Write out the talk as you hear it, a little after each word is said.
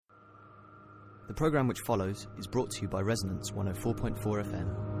The programme which follows is brought to you by Resonance 104.4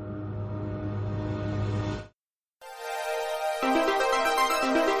 FM.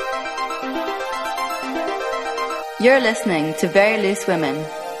 You're listening to Very Loose Women.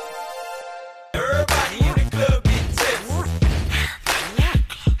 Everybody in the club get tipsy.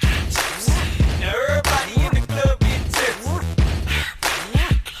 Everybody in the club get tipsy.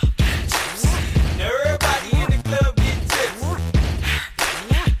 Everybody in the club get tipsy.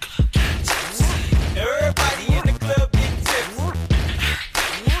 Everybody in the club get tipsy.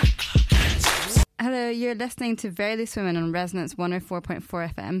 Hello, you're listening to Very Loose Women on Resonance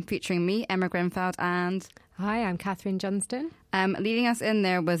 104.4 FM, featuring me, Emma Grenfeld, and... Hi, I'm Catherine Johnston. Leading us in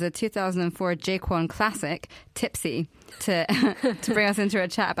there was a 2004 J-Kwon classic, Tipsy, to bring us into a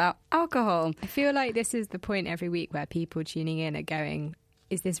chat about alcohol. I feel like this is the point every week where people tuning in are going,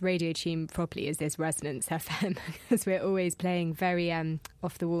 is this radio tuned properly? Is this Resonance FM? Because we're always playing very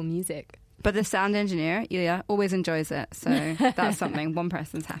off-the-wall music. But the sound engineer, Ilya, always enjoys it. So that's something. One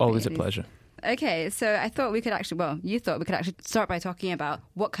person's happy. Always a pleasure. Okay, so I thought we could actually, you thought we could actually start by talking about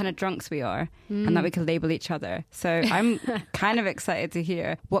what kind of drunks we are and that we could label each other. So I'm kind of excited to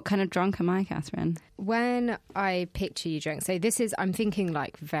hear, what kind of drunk am I, Catherine? When I picture you drunk, so this is, I'm thinking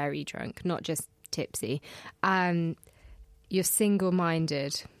like very drunk, not just tipsy. You're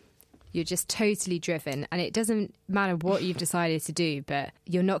single-minded. You're just totally driven, and it doesn't matter what you've decided to do, but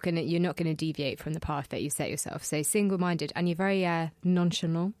you're not gonna deviate from the path that you set yourself. So single-minded, and you're very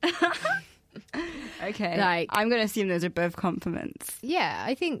nonchalant. Okay, like, I'm going to assume those are both compliments. Yeah,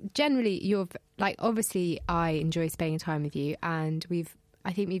 I think generally you're like, obviously I enjoy spending time with you, and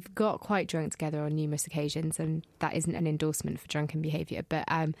I think we've got quite drunk together on numerous occasions, and that isn't an endorsement for drunken behaviour, but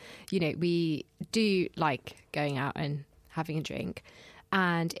we do like going out and having a drink.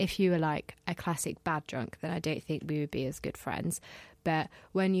 And if you were like a classic bad drunk, then I don't think we would be as good friends. But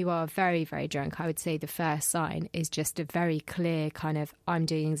when you are very, very drunk, I would say the first sign is just a very clear kind of, I'm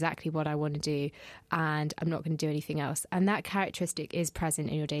doing exactly what I want to do and I'm not going to do anything else. And that characteristic is present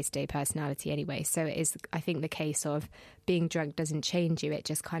in your day-to-day personality anyway. So it is, I think, the case of being drunk doesn't change you. It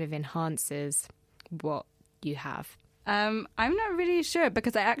just kind of enhances what you have. I'm not really sure,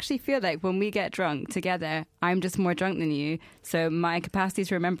 because I actually feel like when we get drunk together, I'm just more drunk than you. So my capacity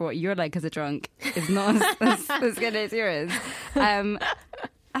to remember what you're like as a drunk is not as good as yours. I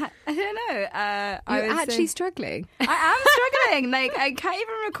don't know. You're actually struggling. I am struggling. Like, I can't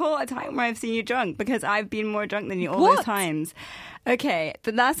even recall a time where I've seen you drunk, because I've been more drunk than you all those times. Okay,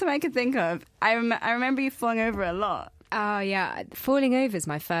 the last time I could think of, I remember you falling over a lot. Oh, yeah. Falling over is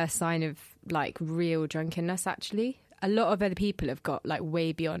my first sign of, like, real drunkenness, actually. A lot of other people have got like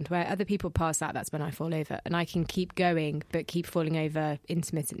way beyond, where other people pass out, that's when I fall over, and I can keep going but keep falling over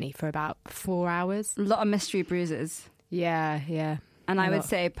intermittently for about 4 hours. A lot of mystery bruises. Yeah. And I would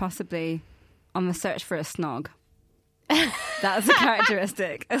say possibly on the search for a snog. That's a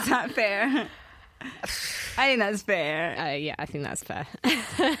characteristic. Is that fair? I think that's fair. Yeah, I think that's fair.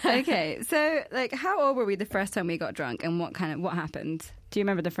 Okay, so like, how old were we the first time we got drunk, and what happened? Do you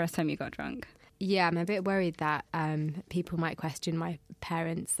remember the first time you got drunk? Yeah, I'm a bit worried that people might question my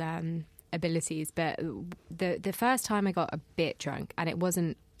parents' abilities, but the first time I got a bit drunk, and it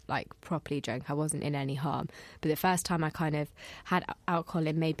wasn't like properly drunk, I wasn't in any harm, but the first time I kind of had alcohol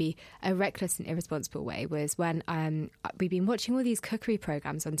in maybe a reckless and irresponsible way was when we'd been watching all these cookery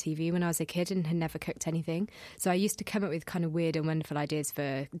programs on TV when I was a kid and had never cooked anything. So I used to come up with kind of weird and wonderful ideas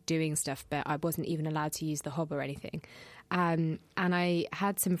for doing stuff, but I wasn't even allowed to use the hob or anything. And I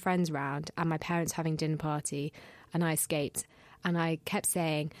had some friends round and my parents having dinner party, and I escaped. And I kept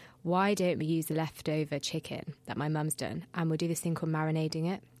saying, why don't we use the leftover chicken that my mum's done, and we'll do this thing called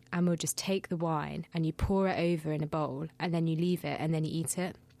marinating it, and we'll just take the wine and you pour it over in a bowl and then you leave it and then you eat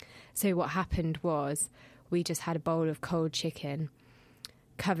it. So what happened was we just had a bowl of cold chicken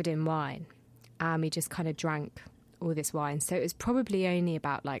covered in wine, and we just kind of drank all this wine. So it was probably only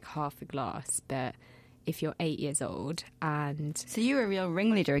about like half a glass, but if you're 8 years old and... So you were a real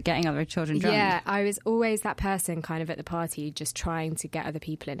ringleader getting other children drunk. Yeah, I was always that person kind of at the party just trying to get other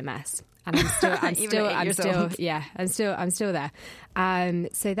people in a mess. And I'm still there.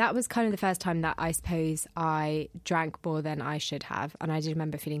 So that was kind of the first time that I suppose I drank more than I should have. And I do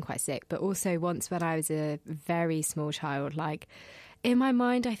remember feeling quite sick. But also once when I was a very small child, like... in my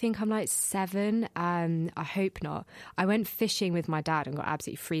mind, I think I'm like 7. I hope not. I went fishing with my dad and got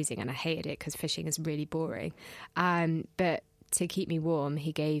absolutely freezing, and I hated it because fishing is really boring. But to keep me warm,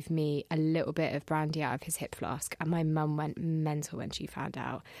 he gave me a little bit of brandy out of his hip flask, and my mum went mental when she found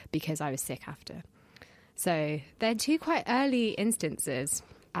out because I was sick after. So they're two quite early instances.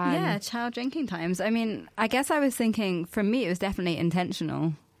 Yeah, child drinking times. I mean, I guess I was thinking, for me, it was definitely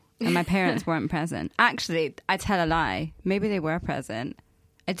intentional. and my parents weren't present. Actually, I tell a lie. Maybe they were present.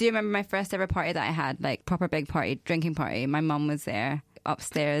 I do remember my first ever party that I had, like proper big party, drinking party. My mum was there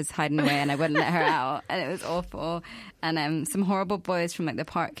upstairs hiding away and I wouldn't let her out, and it was awful. And some horrible boys from like the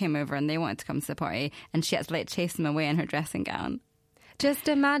park came over and they wanted to come to the party, and she had to like chase them away in her dressing gown. Just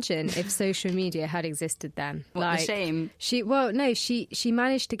imagine if social media had existed then. What a shame. She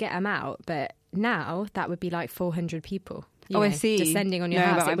managed to get them out, but now that would be like 400 people. I see. Descending on your Know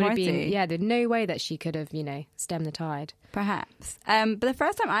house. about It my would have been, party. yeah, there's no way that she could have, stemmed the tide. Perhaps. But the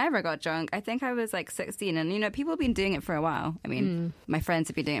first time I ever got drunk, I think I was like 16. And, people have been doing it for a while. I mean, my friends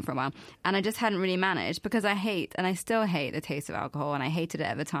have been doing it for a while. And I just hadn't really managed because I still hate the taste of alcohol. And I hated it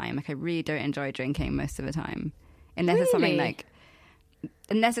at the time. Like, I really don't enjoy drinking most of the time. Unless it's something like...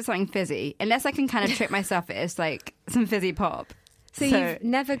 Unless it's something fizzy. Unless I can kind of trick myself it's like some fizzy pop. So you've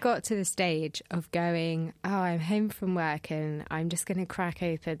never got to the stage of going, oh, I'm home from work and I'm just going to crack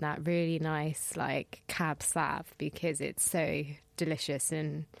open that really nice like Cab Sav because it's so delicious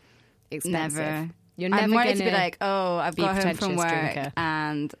and expensive. Never. You're never I'm more going to be like, oh, I've be a got home from work pretentious drinker.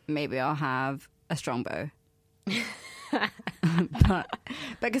 and maybe I'll have a Strongbow.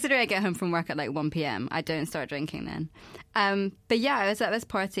 but considering I get home from work at like 1 p.m, I don't start drinking then. But yeah, I was at this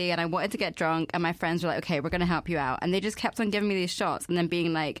party and I wanted to get drunk, and my friends were like, okay, we're going to help you out, and they just kept on giving me these shots and then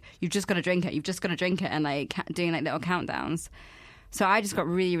being like, you've just got to drink it, and like doing like little countdowns. So I just got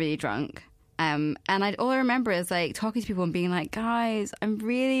really, really drunk. And all I remember is like talking to people and being like, guys, I'm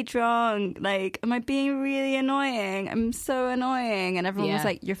really drunk. Like, am I being really annoying? I'm so annoying. And everyone was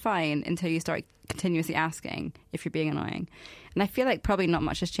like, you're fine, until you start continuously asking if you're being annoying. And I feel like probably not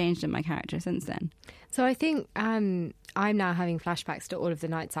much has changed in my character since then. So I think I'm now having flashbacks to all of the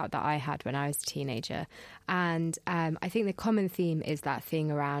nights out that I had when I was a teenager. And I think the common theme is that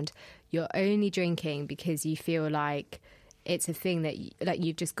thing around you're only drinking because you feel like it's a thing that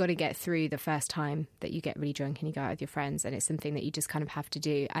you've just got to get through the first time that you get really drunk and you go out with your friends, and it's something that you just kind of have to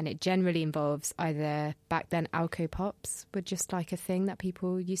do. And it generally involves either, back then, Alco Pops were just like a thing that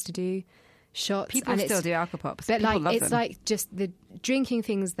people used to do. Shots. People and still do Alco Pops. But People like love it's them. like just the drinking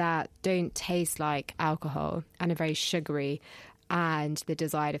things that don't taste like alcohol and are very sugary, and the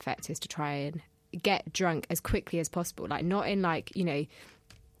desired effect is to try and get drunk as quickly as possible. Like, not in like,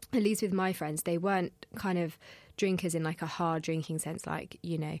 at least with my friends, they weren't kind of drinkers in like a hard drinking sense, like,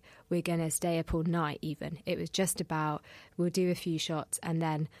 we're going to stay up all night even. It was just about, we'll do a few shots and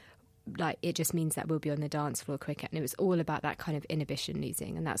then like it just means that we'll be on the dance floor quicker. And it was all about that kind of inhibition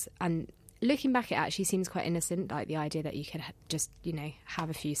losing. And looking back, it actually seems quite innocent, like the idea that you could just, have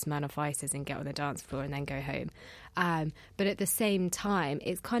a few Smirnoff Ices and get on the dance floor and then go home. But at the same time,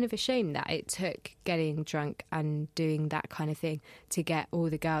 it's kind of a shame that it took getting drunk and doing that kind of thing to get all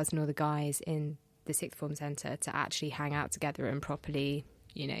the girls and all the guys in the sixth form centre to actually hang out together and properly,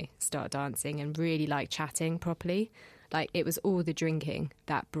 start dancing and really like chatting properly. Like, it was all the drinking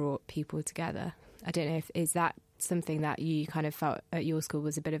that brought people together. I don't know is that something that you kind of felt at your school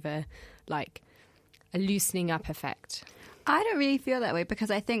was a bit of a loosening up effect? I don't really feel that way, because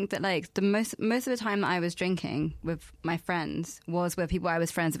I think that like the most of the time that I was drinking with my friends was with people I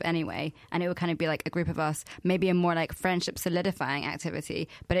was friends with anyway, and it would kind of be like a group of us, maybe a more like friendship solidifying activity,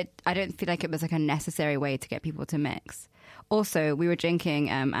 but I don't feel like it was like a necessary way to get people to mix. Also, we were drinking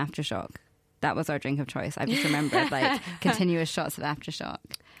Aftershock. That was our drink of choice. I just remembered like continuous shots of Aftershock.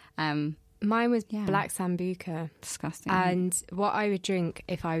 Mine was Black Sambuca. Disgusting. And what I would drink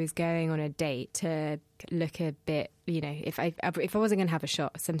if I was going on a date to look a bit, if I wasn't going to have a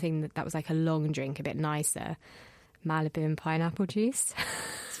shot, something that was like a long drink, a bit nicer, Malibu and pineapple juice.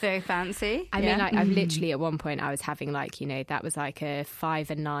 It's very fancy. I mean, like, I've literally at one point I was having like, that was like a $5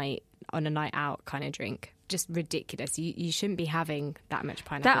 a night on a night out kind of drink. Just ridiculous. You shouldn't be having that much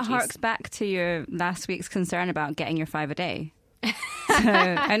pineapple That juice. harks back to your last week's concern about getting your 5 a day. So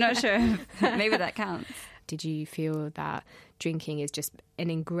I'm not sure if maybe that counts. Did you feel that drinking is just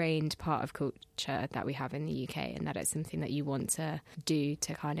an ingrained part of culture that we have in the UK, and that it's something that you want to do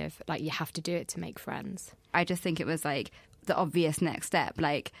to kind of like, you have to do it to make friends? I just think it was like the obvious next step.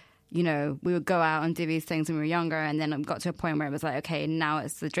 Like, we would go out and do these things when we were younger, and then it got to a point where it was like, okay, now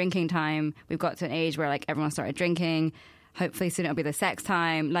it's the drinking time. We've got to an age where like everyone started drinking. Hopefully soon it'll be the sex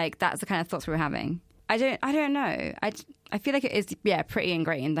time. Like, that's the kind of thoughts we were having. I don't know. I feel like it is, pretty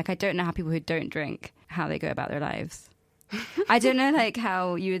ingrained. Like, I don't know how people who don't drink, how they go about their lives. I don't know, like,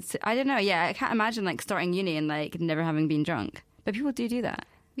 how you would... I don't know, I can't imagine, like, starting uni and, like, never having been drunk. But people do that.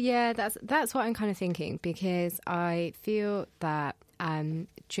 Yeah, that's what I'm kind of thinking, because I feel that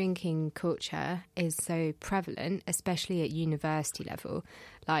drinking culture is so prevalent, especially at university level.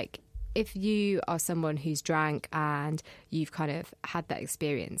 Like, if you are someone who's drank and you've kind of had that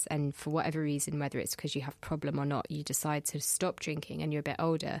experience, and for whatever reason, whether it's because you have a problem or not, you decide to stop drinking and you're a bit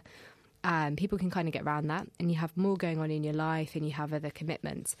older, people can kind of get around that, and you have more going on in your life and you have other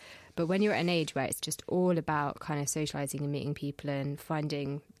commitments. But when you're at an age where it's just all about kind of socialising and meeting people and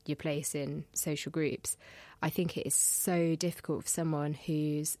finding your place in social groups, I think it is so difficult for someone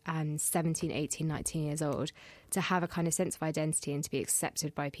who's 17, 18, 19 years old to have a kind of sense of identity and to be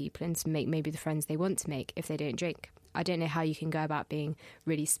accepted by people and to make maybe the friends they want to make if they don't drink. I don't know how you can go about being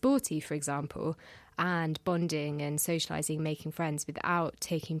really sporty, for example, and bonding and socialising, making friends without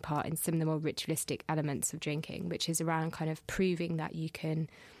taking part in some of the more ritualistic elements of drinking, which is around kind of proving that you can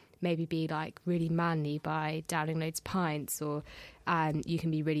maybe be like really manly by downing loads of pints, or you can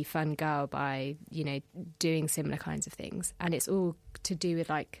be really fun girl by, you know, doing similar kinds of things. And it's all to do with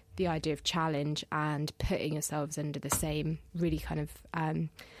like the idea of challenge and putting yourselves under the same really kind of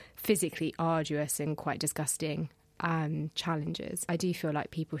physically arduous and quite disgusting challenges. I do feel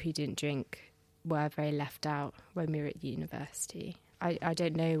like people who didn't drink were very left out when we were at university. I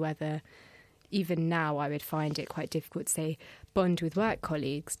don't know whether even now I would find it quite difficult to say bond with work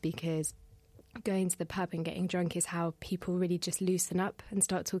colleagues, because going to the pub and getting drunk is how people really just loosen up and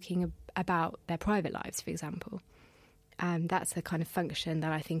start talking about their private lives, for example. That's the kind of function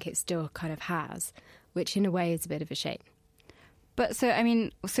that I think it still kind of has, which in a way is a bit of a shame. But so, I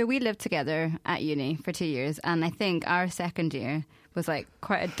mean, so we lived together at uni for 2 years, and I think our second year was like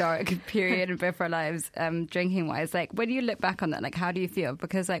quite a dark period in both our lives, drinking wise. Like, when you look back on that, like, how do you feel?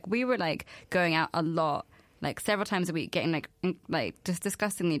 Because like we were like going out a lot, like several times a week, getting like just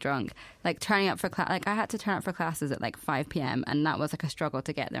disgustingly drunk, like turning up for class. Like I had to turn up for classes at like 5 p.m. and that was like a struggle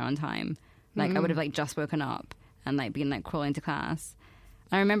to get there on time. Like I would have like just woken up and like been like crawling to class.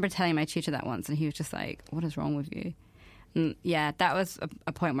 I remember telling my tutor that once, and he was just like, "What is wrong with you?" And yeah, that was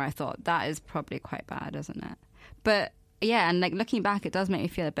a point where I thought that is probably quite bad, isn't it? But yeah, and like looking back, it does make me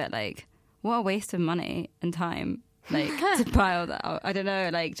feel a bit like, what a waste of money and time, like to buy all that. I don't know,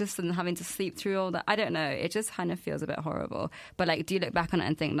 like just having to sleep through all that. I don't know. It just kind of feels a bit horrible. But like, do you look back on it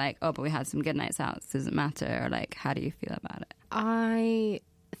and think like, oh, but we had some good nights out, so does it matter? Or like, how do you feel about it? I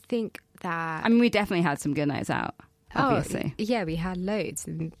think that... I mean, we definitely had some good nights out, obviously. Oh, yeah, we had loads.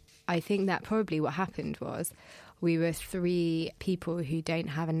 And I think that probably what happened was we were 3 people who don't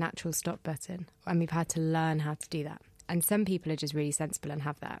have a natural stop button, and we've had to learn how to do that. And some people are just really sensible and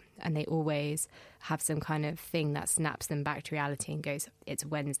have that, and they always have some kind of thing that snaps them back to reality and goes, it's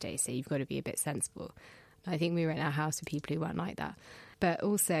Wednesday, so you've got to be a bit sensible. I think we were in our house with people who weren't like that. But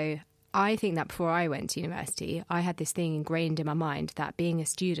also, I think that before I went to university, I had this thing ingrained in my mind that being a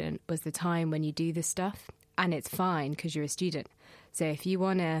student was the time when you do this stuff, and it's fine because you're a student. So if you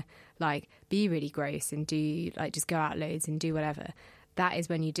want to like be really gross and do like just go out loads and do whatever, that is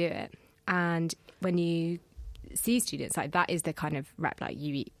when you do it. And when you see students, like that is the kind of rep, like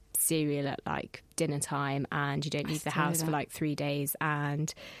you eat cereal at like dinner time and you don't leave the house for like 3 days,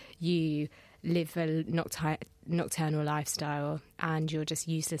 and you live a nocturnal lifestyle and you're just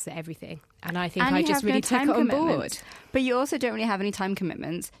useless at everything. And I think I just really took it on board. But you also don't really have any time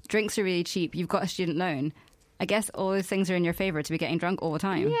commitments. Drinks are really cheap. You've got a student loan. I guess all those things are in your favour to be getting drunk all the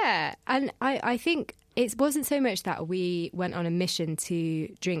time. Yeah, and I think it wasn't so much that we went on a mission to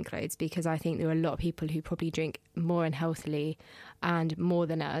drink loads, because I think there were a lot of people who probably drink more unhealthily and more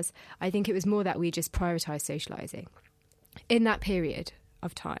than us. I think it was more that we just prioritised socialising. In that period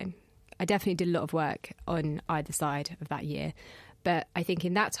of time, I definitely did a lot of work on either side of that year. But I think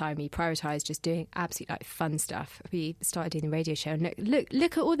in that time we prioritised just doing absolutely like fun stuff. We started doing the radio show, and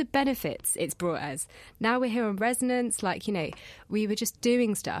look at all the benefits it's brought us. Now we're here on Resonance, like, you know, we were just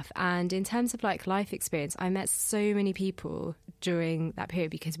doing stuff. And in terms of like life experience, I met so many people during that period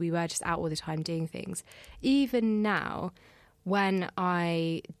because we were just out all the time doing things. Even now, when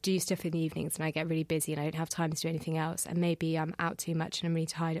I do stuff in the evenings and I get really busy and I don't have time to do anything else, and maybe I'm out too much and I'm really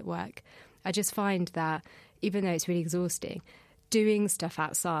tired at work, I just find that even though it's really exhausting, doing stuff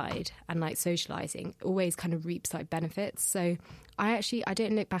outside and like socialising always kind of reaps like benefits. So I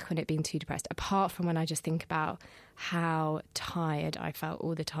don't look back on it being too depressed, apart from when I just think about how tired I felt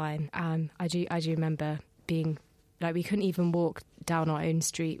all the time. I do remember being like, we couldn't even walk down our own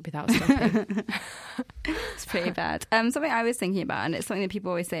street without stopping. It's pretty bad. Something I was thinking about, and it's something that people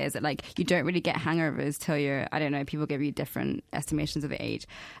always say, is that like you don't really get hangovers till you're, I don't know, people give you different estimations of age.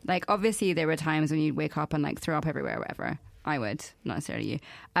 Like obviously there were times when you'd wake up and like throw up everywhere or whatever. I would, not necessarily you.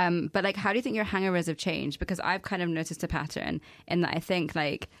 But like, how do you think your hangovers have changed? Because I've kind of noticed a pattern in that I think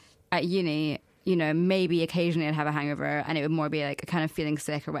like at uni, you know, maybe occasionally I'd have a hangover and it would more be like a kind of feeling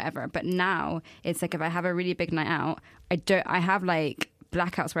sick or whatever. But now it's like if I have a really big night out, I have like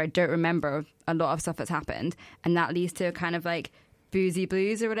blackouts where I don't remember a lot of stuff that's happened, and that leads to kind of like boozy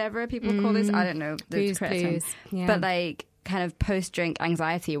blues or whatever people call this. I don't know the Booze correct term. blues, yeah. But like kind of post-drink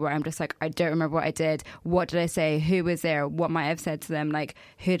anxiety where I'm just like, I don't remember what I did. What did I say? Who was there? What might I have said to them? Like,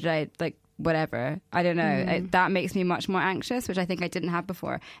 who did I, like, whatever. I don't know. That makes me much more anxious, which I think I didn't have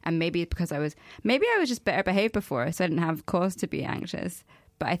before. And maybe because I was just better behaved before, so I didn't have cause to be anxious.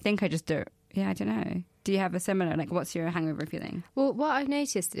 But I think I just don't. Yeah, I don't know. Do you have a similar, like, what's your hangover feeling? Well, what I've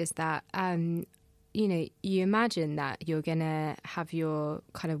noticed is that, you know, you imagine that you're going to have your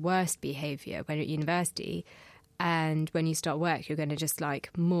kind of worst behaviour when you're at university, and when you start work, you're going to just like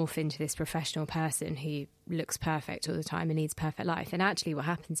morph into this professional person who looks perfect all the time and leads a perfect life. And actually what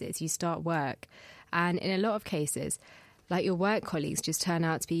happens is you start work, and in a lot of cases, like your work colleagues just turn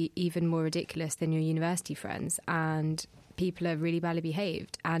out to be even more ridiculous than your university friends, and people are really badly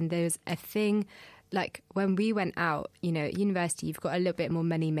behaved. And there's a thing, like when we went out, you know, at university, you've got a little bit more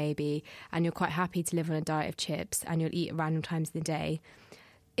money maybe, and you're quite happy to live on a diet of chips, and you'll eat at random times of the day.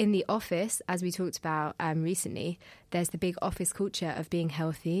 In the office, as we talked about recently, there's the big office culture of being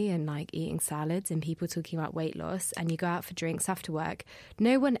healthy and like eating salads and people talking about weight loss, and you go out for drinks after work.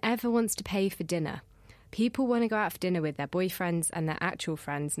 No one ever wants to pay for dinner. People want to go out for dinner with their boyfriends and their actual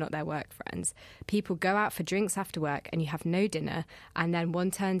friends, not their work friends. People go out for drinks after work and you have no dinner, and then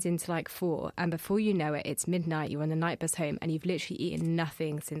one turns into like 4, and before you know it, it's midnight, you're on the night bus home, and you've literally eaten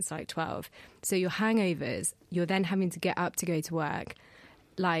nothing since like 12. So your hangovers, you're then having to get up to go to work.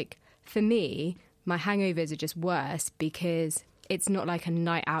 Like, for me, my hangovers are just worse because it's not like a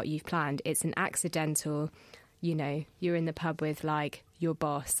night out you've planned. It's an accidental, you know, you're in the pub with like your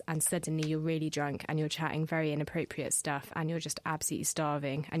boss and suddenly you're really drunk and you're chatting very inappropriate stuff and you're just absolutely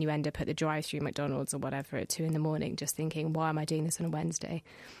starving, and you end up at the drive-through McDonald's or whatever at 2 a.m. just thinking, why am I doing this on a Wednesday?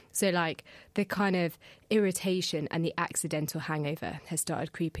 So like the kind of irritation and the accidental hangover has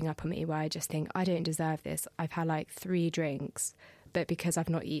started creeping up on me, where I just think, I don't deserve this. I've had like 3 drinks. But because I've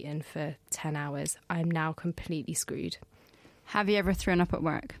not eaten for 10 hours, I'm now completely screwed. Have you ever thrown up at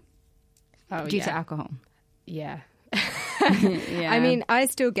work? Due to alcohol? Yeah. Yeah. I mean, I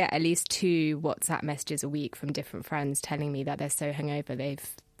still get at least 2 WhatsApp messages a week from different friends telling me that they're so hungover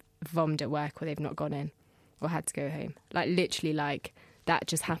they've vomited at work or they've not gone in or had to go home. Like, literally, like, that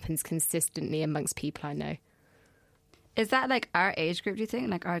just happens consistently amongst people I know. Is that like our age group, do you think?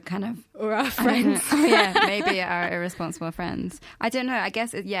 Like our kind of... Or our friends. Yeah, maybe our irresponsible friends. I don't know. I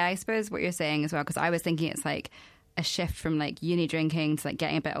guess, I suppose what you're saying as well, because I was thinking it's like a shift from like uni drinking to like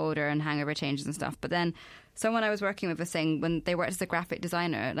getting a bit older and hangover changes and stuff. But then someone I was working with was saying when they worked as a graphic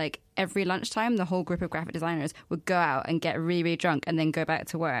designer, like every lunchtime, the whole group of graphic designers would go out and get really, really drunk and then go back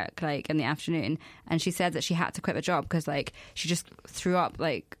to work like in the afternoon. And she said that she had to quit the job because like she just threw up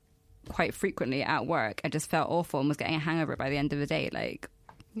like quite frequently at work. I just felt awful and was getting a hangover by the end of the day. Like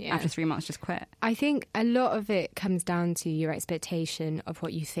after 3 months, just quit. I think a lot of it comes down to your expectation of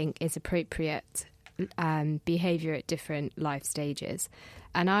what you think is appropriate behaviour at different life stages.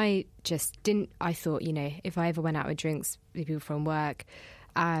 And I just didn't, I thought, you know, if I ever went out with drinks with people from work,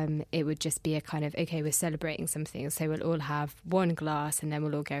 it would just be a kind of, okay, we're celebrating something, so we'll all have 1 glass and then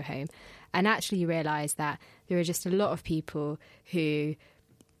we'll all go home. And actually you realise that there are just a lot of people who,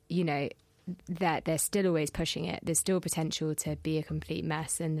 you know, that they're still always pushing it. There's still potential to be a complete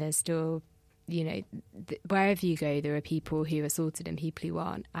mess, and there's still, you know, wherever you go, there are people who are sorted and people who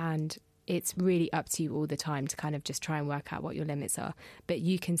aren't. And it's really up to you all the time to kind of just try and work out what your limits are. But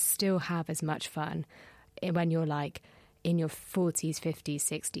you can still have as much fun when you're like in your 40s, 50s,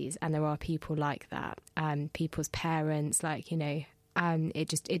 60s. And there are people like that, people's parents, like, you know, it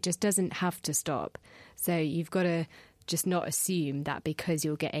just doesn't have to stop. So you've got to just not assume that because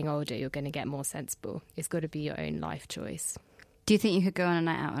you're getting older, you're going to get more sensible. It's got to be your own life choice. Do you think you could go on a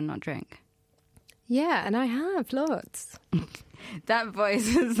night out and not drink? Yeah, and I have lots. That voice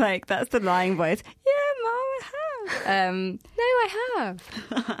is like, that's the lying voice. Yeah, Mom, I have. No, I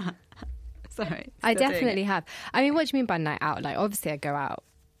have. Sorry. I definitely have. I mean, what do you mean by night out? Like, obviously I go out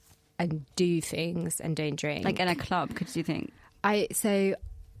and do things and don't drink. Like in a club, could you think? So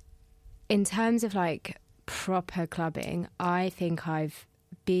in terms of like proper clubbing, I think I've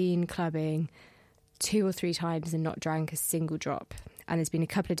been clubbing 2 or 3 times and not drank a single drop. And there's been a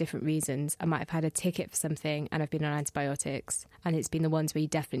couple of different reasons. I might have had a ticket for something and I've been on antibiotics, and it's been the ones where you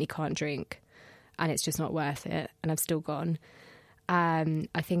definitely can't drink and it's just not worth it, and I've still gone. I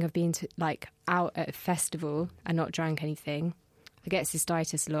think I've been to like out at a festival and not drank anything. I get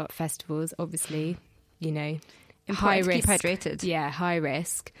cystitis a lot at festivals, obviously, you know. High risk. Keep hydrated. Yeah, high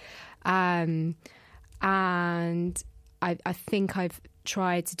risk. And I think I've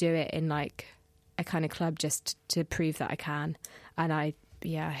tried to do it in like a kind of club just to prove that I can. And I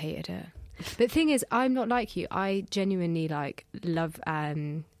hated it. But the thing is, I'm not like you. I genuinely like love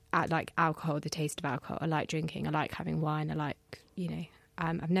like alcohol, the taste of alcohol. I like drinking. I like having wine. I like,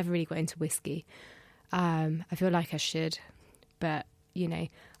 I've never really got into whiskey. I feel like I should, but I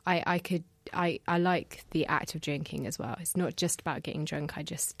like the act of drinking as well. It's not just about getting drunk. I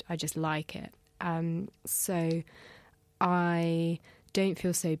just like it. So I don't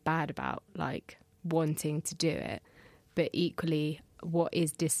feel so bad about like wanting to do it, but equally, what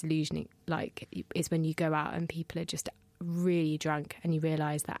is disillusioning like is when you go out and people are just really drunk and you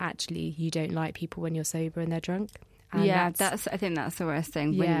realise that actually you don't like people when you're sober and they're drunk. And I think that's the worst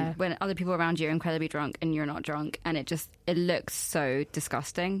thing, when other people around you are incredibly drunk and you're not drunk, and it looks so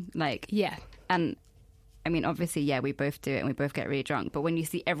disgusting. And I mean, obviously, we both do it and we both get really drunk, but when you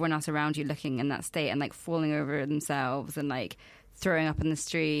see everyone else around you looking in that state and like falling over themselves and like throwing up in the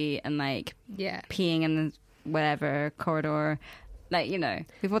street and like peeing in the whatever corridor, like,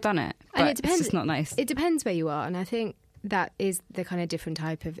 we've all done it, but it's just not nice. It depends where you are, and I think that is the kind of different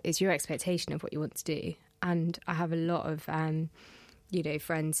type of, is your expectation of what you want to do. And I have a lot of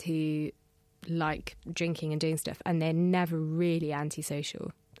friends who like drinking and doing stuff, and they're never really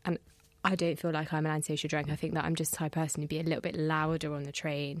antisocial. And I don't feel like I'm an antisocial drunk. I think that I'm just the type of person to be a little bit louder on the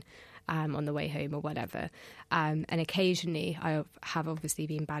train, on the way home or whatever. And occasionally I have obviously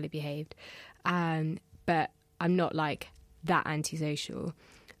been badly behaved, but I'm not like that antisocial.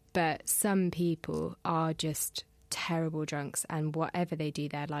 But some people are just terrible drunks, and whatever they do,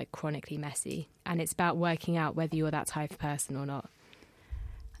 they're like chronically messy, and it's about working out whether you're that type of person or not.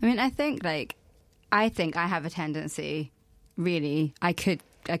 I mean, I think I have a tendency, really, I could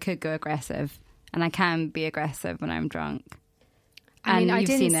go aggressive, and I can be aggressive when I'm drunk. I mean, I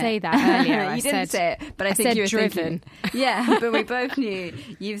didn't say that earlier. You didn't say it, but I think you were driven. Yeah, but we both knew.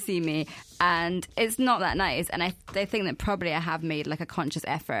 You've seen me, and it's not that nice. And I think that probably I have made like a conscious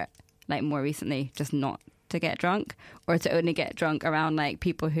effort, like more recently, just not to get drunk, or to only get drunk around like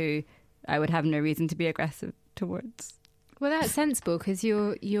people who I would have no reason to be aggressive towards. Well, that's sensible, because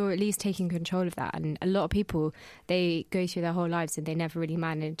you're at least taking control of that. And a lot of people, they go through their whole lives and they never really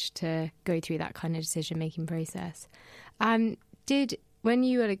manage to go through that kind of decision-making process. When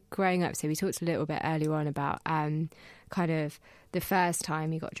you were growing up, so we talked a little bit earlier on about kind of the first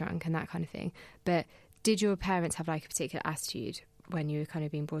time you got drunk and that kind of thing, but did your parents have like a particular attitude when you were kind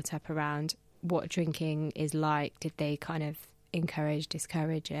of being brought up around what drinking is like? Did they kind of encourage,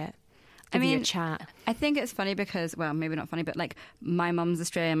 discourage it? Give you a chat? I think it's funny because, well, maybe not funny, but like my mum's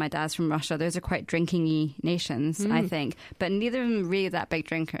Australian, my dad's from Russia. Those are quite drinking-y nations, I think. But neither of them really that big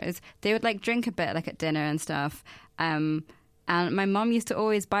drinkers. They would like drink a bit like at dinner and stuff. And my mum used to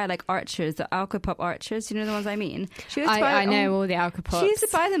always buy like Archers, the Alcopop Archers. You know the ones I mean? She used to buy, I know all the Alcopops. She used to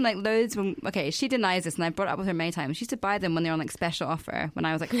buy them like loads she denies this, and I brought it up with her many times. She used to buy them when they were on like special offer when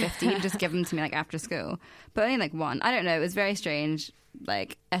I was like 15, just give them to me like after school. But only like one. I don't know. It was very strange.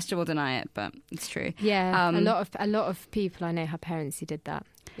 Like Esther will deny it, but it's true. Yeah, a lot of people I know have parents who did that.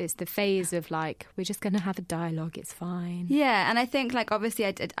 It's the phase of like, we're just going to have a dialogue, it's fine. Yeah, and I think like obviously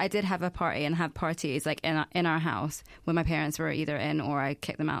I did have a party and have parties like in our house when my parents were either in or I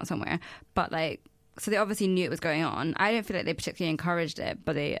kicked them out somewhere. But like, so they obviously knew it was going on. I don't feel like they particularly encouraged it,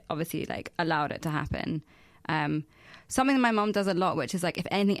 but they obviously like allowed it to happen. Something that my mom does a lot, which is like, if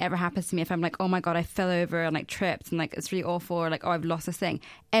anything ever happens to me, if I'm like, oh my God, I fell over and like tripped and like it's really awful, or like, oh, I've lost this thing,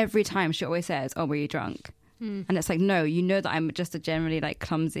 every time she always says, oh, were you drunk? And it's like, no, you know that I'm just a generally like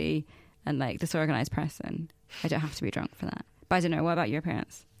clumsy and like disorganized person. I don't have to be drunk for that. But I don't know, what about your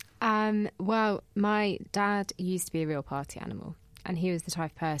parents? Well, my dad used to be a real party animal, and he was the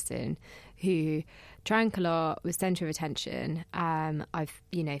type of person who drank a lot, was centre of attention. I've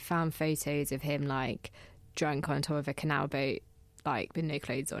found photos of him like drunk on top of a canal boat, like with no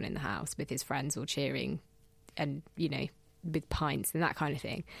clothes on in the house, with his friends all cheering, and with pints and that kind of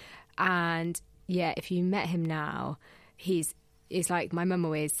thing. And yeah, if you met him now, it's like my mum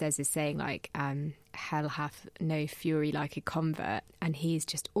always says this saying like, hell hath no fury like a convert, and he's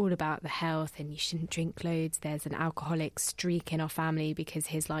just all about the health and you shouldn't drink loads. There's an alcoholic streak in our family because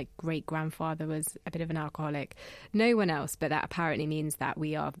his like great grandfather was a bit of an alcoholic. No one else, but that apparently means that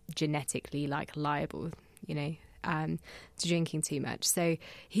we are genetically like liable, to drinking too much. So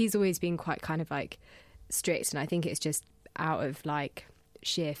he's always been quite kind of like strict, and I think it's just out of like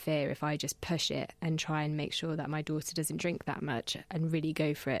sheer fear. If I just push it and try and make sure that my daughter doesn't drink that much and really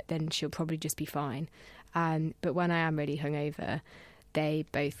go for it, then she'll probably just be fine. But when I am really hungover, they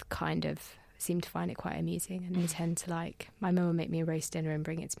both kind of seem to find it quite amusing, and they tend to like, my mum will make me a roast dinner and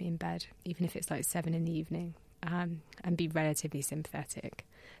bring it to me in bed, even if it's like 7 p.m, and be relatively sympathetic.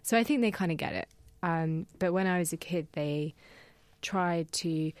 So I think they kind of get it. But when I was a kid, they tried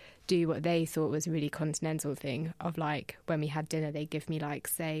to do what they thought was a really continental thing of like when we had dinner, they'd give me like,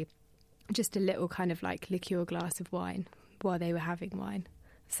 say, just a little kind of like liqueur glass of wine while they were having wine,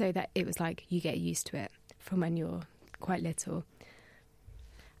 so that it was like you get used to it from when you're quite little.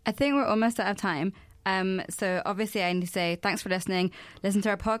 I think we're almost out of time. So obviously I need to say thanks for listening. Listen to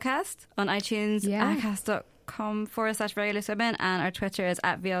our podcast on iTunes, acast.com/Very Loose Women, and our Twitter is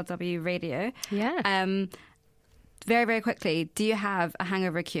 @VLW Radio. Yeah. Very, very quickly, do you have a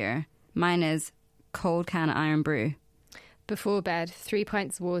hangover cure? Mine is cold can of Iron Brew. Before bed, 3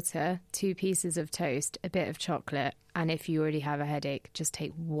 pints of water, 2 pieces of toast, a bit of chocolate, and if you already have a headache, just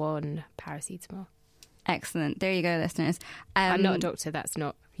take 1 paracetamol. Excellent. There you go, listeners. I'm not a doctor. That's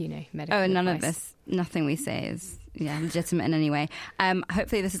not, medical Oh, none advice. of this. Nothing we say is legitimate in any way.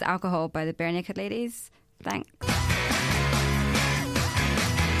 Hopefully this is Alcohol by the Bare Naked Ladies. Thanks.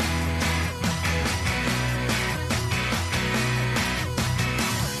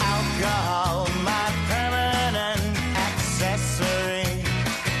 Alcohol, my permanent accessory.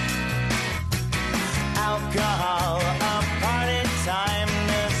 Alcohol, a party time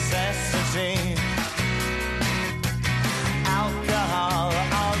necessity. Alcohol,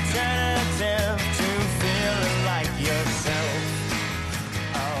 alternative to feeling like yourself.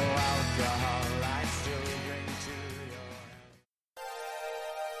 Oh, alcohol, I still bring to your...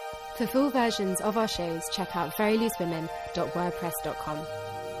 For full versions of our shows, check out veryloosewomen.wordpress.com.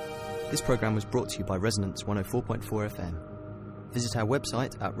 This programme was brought to you by Resonance 104.4 FM. Visit our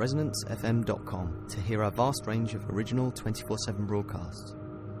website at resonancefm.com to hear our vast range of original 24/7 broadcasts.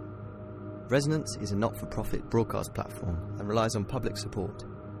 Resonance is a not-for-profit broadcast platform and relies on public support.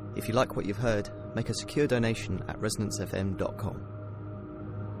 If you like what you've heard, make a secure donation at resonancefm.com.